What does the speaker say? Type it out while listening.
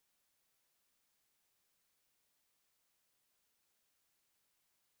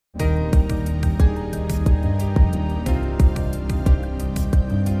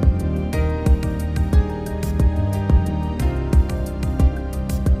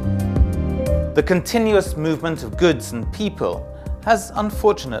The continuous movement of goods and people has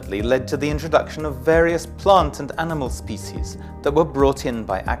unfortunately led to the introduction of various plant and animal species that were brought in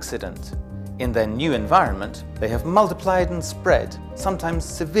by accident. In their new environment, they have multiplied and spread, sometimes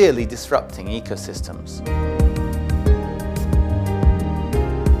severely disrupting ecosystems.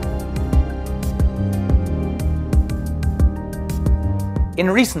 In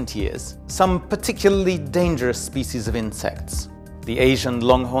recent years, some particularly dangerous species of insects, the Asian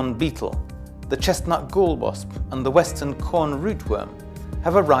longhorn beetle, the chestnut gall wasp and the western corn rootworm,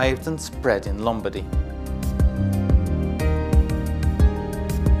 have arrived and spread in Lombardy.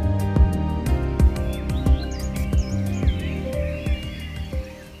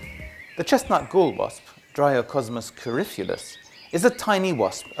 The chestnut gall wasp, Dryocosmus kuriphilus, is a tiny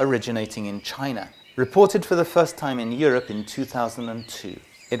wasp originating in China, reported for the first time in Europe in 2002.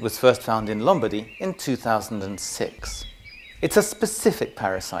 It was first found in Lombardy in 2006. It's a specific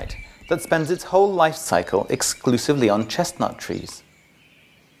parasite that spends its whole life cycle exclusively on chestnut trees.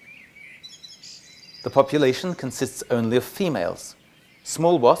 The population consists only of females,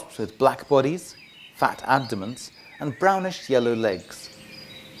 small wasps with black bodies, fat abdomens, and brownish-yellow legs.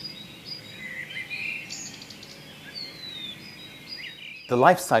 The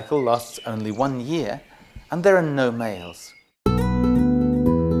life cycle lasts only 1 year, and there are no males.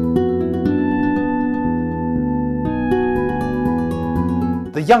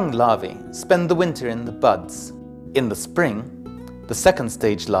 The young larvae spend the winter in the buds. In the spring, the second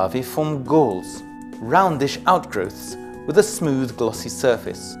stage larvae form galls, roundish outgrowths with a smooth glossy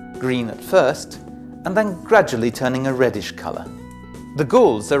surface, green at first, and then gradually turning a reddish colour. The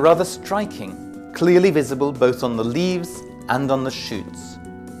galls are rather striking, clearly visible both on the leaves and on the shoots.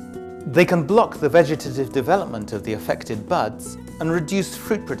 They can block the vegetative development of the affected buds and reduce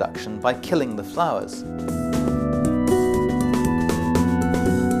fruit production by killing the flowers.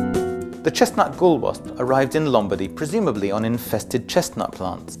 The chestnut gall wasp arrived in Lombardy presumably on infested chestnut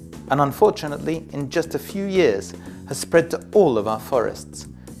plants, and unfortunately in just a few years has spread to all of our forests,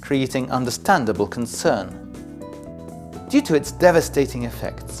 creating understandable concern. Due to its devastating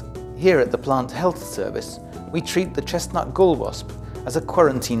effects, here at the Plant Health Service we treat the chestnut gall wasp as a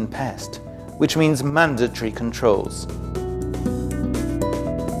quarantine pest, which means mandatory controls.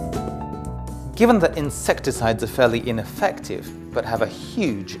 Given that insecticides are fairly ineffective but have a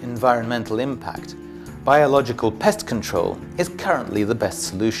huge environmental impact, biological pest control is currently the best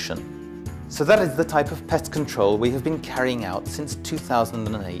solution. So that is the type of pest control we have been carrying out since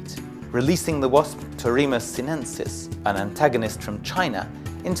 2008, releasing the wasp Torimus sinensis, an antagonist from China,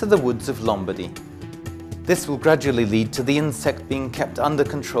 into the woods of Lombardy. This will gradually lead to the insect being kept under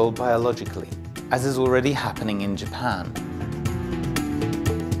control biologically, as is already happening in Japan.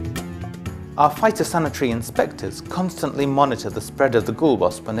 Our phytosanitary inspectors constantly monitor the spread of the gall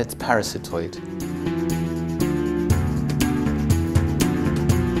wasp and its parasitoid.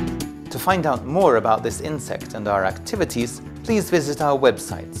 To find out more about this insect and our activities, please visit our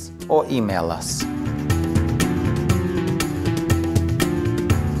websites or email us.